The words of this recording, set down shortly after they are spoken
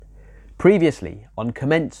Previously on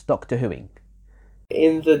Commence Doctor Whoing.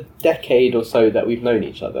 In the decade or so that we've known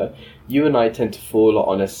each other, you and I tend to fall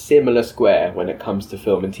on a similar square when it comes to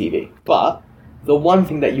film and TV. But the one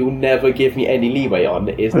thing that you'll never give me any leeway on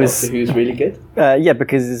is Doctor Who's really good. Yeah,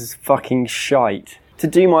 because it's fucking shite. To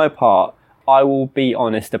do my part, I will be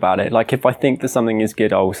honest about it. Like, if I think that something is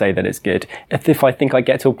good, I will say that it's good. If I think I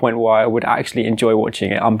get to a point where I would actually enjoy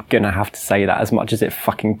watching it, I'm gonna have to say that, as much as it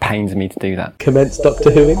fucking pains me to do that. Commence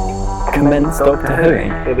Doctor Whoing. Commence Doctor Whoing.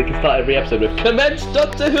 Yeah, we can start every episode with Commence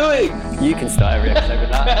Doctor Whoing. You can start every episode with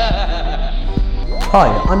that. Hi,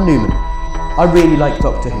 I'm Newman. I really like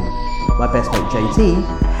Doctor Who. My best mate JT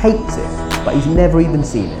hates it, but he's never even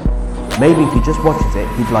seen it. Maybe if he just watches it,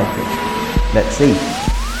 he'd like it. Let's see.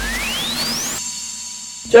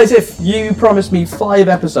 Joseph, you promised me 5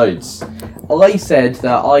 episodes. I said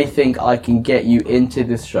that I think I can get you into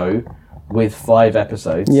this show with 5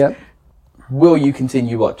 episodes. Yep. Will you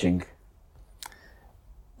continue watching?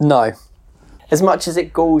 No. As much as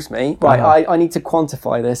it galls me, right, I need to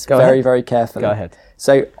quantify this very carefully. Go ahead.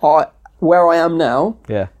 So, where I am now,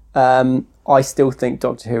 Yeah. I still think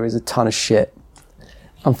Doctor Who is a ton of shit.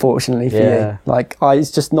 Unfortunately for Yeah. you. Like, it's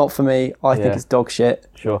just not for me. I think it's dog shit.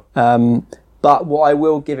 Sure. But what I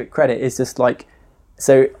will give it credit is just like,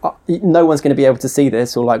 so no one's going to be able to see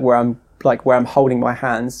this, or like where I'm holding my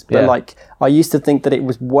hands. But like, I used to think that it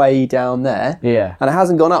was way down there. Yeah. And it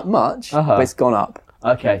hasn't gone up much, but it's gone up.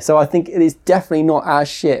 Okay. So I think it is definitely not as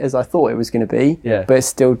shit as I thought it was going to be. Yeah. But it's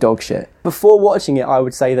still dog shit. Before watching it, I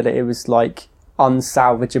would say that it was like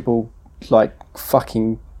unsalvageable, like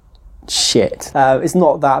fucking shit. It's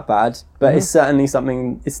not that bad, but it's certainly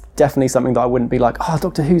something. It's definitely something that I wouldn't be like, oh,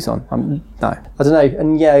 Doctor Who's on. No, I don't know.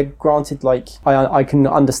 And yeah, granted, like I can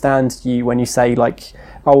understand you when you say like,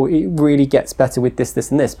 oh, it really gets better with this,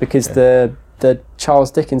 and this, because the Charles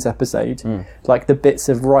Dickens episode, like the bits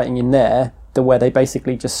of writing in there, where they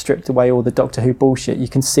basically just stripped away all the Doctor Who bullshit, you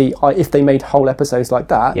can see if they made whole episodes like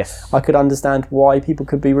that, I could understand why people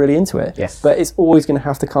could be really into it. Yes. But it's always going to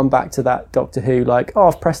have to come back to that Doctor Who, like, oh,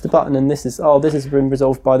 I've pressed the button and this has been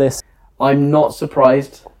resolved by this. I'm not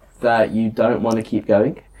surprised that you don't want to keep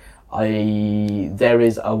going. There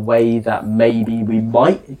is a way that maybe we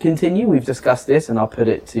might continue. We've discussed this, and I'll put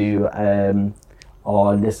it to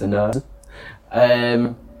our listeners.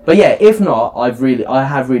 But yeah, if not, I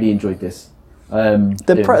have really enjoyed this.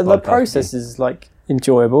 The process is like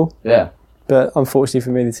enjoyable. Yeah. But unfortunately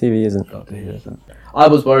for me, the TV isn't. I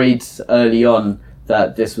was worried early on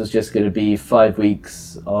that this was just going to be 5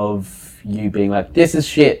 weeks of you being like, this is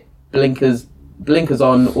shit, blinkers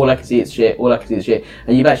on, all I can see is shit,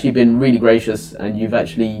 and you've actually been really gracious, and you've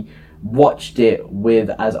actually watched it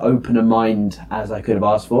with as open a mind as I could have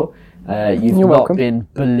asked for. You're not welcome. Been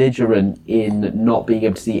belligerent in not being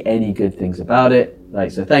able to see any good things about it.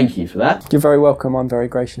 So thank you for that. You're very welcome. I'm very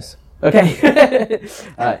gracious. Okay.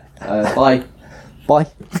 Alright, bye. Bye.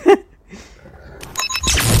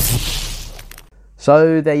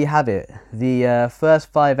 So there you have it. The first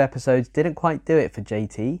 5 episodes didn't quite do it for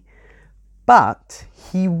JT, but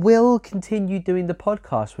he will continue doing the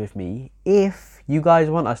podcast with me if you guys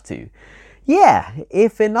want us to. Yeah,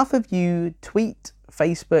 if enough of you tweet,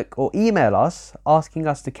 Facebook or email us asking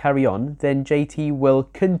us to carry on, then JT will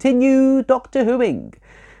continue Doctor Whoing.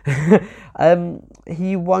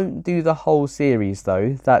 He won't do the whole series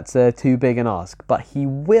though, that's too big an ask, but he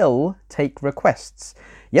will take requests.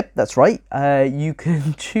 Yep, that's right. You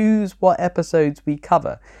can choose what episodes we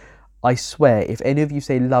cover. I swear, if any of you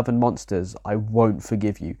say Love and Monsters, I won't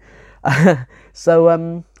forgive you.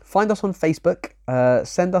 So find us on Facebook,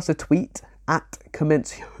 send us a tweet at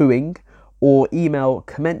commencewhoing, or email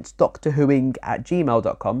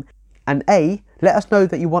commencedoctorwhoing@gmail.com, and A, let us know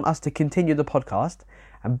that you want us to continue the podcast,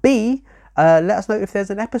 and B, let us know if there's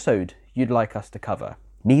an episode you'd like us to cover.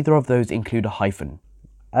 Neither of those include a hyphen.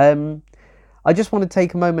 I just want to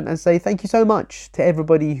take a moment and say thank you so much to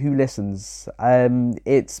everybody who listens.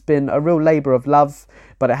 It's been a real labour of love,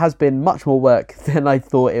 but it has been much more work than I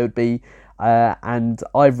thought it would be. And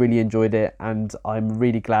I've really enjoyed it, and I'm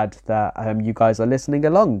really glad that you guys are listening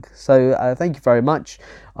along. So thank you very much.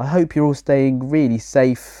 I hope you're all staying really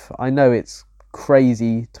safe. I know it's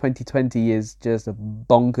crazy. 2020 is just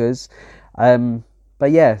bonkers. But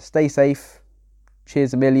yeah, stay safe.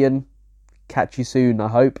 Cheers a million. Catch you soon, I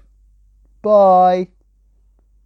hope. Bye.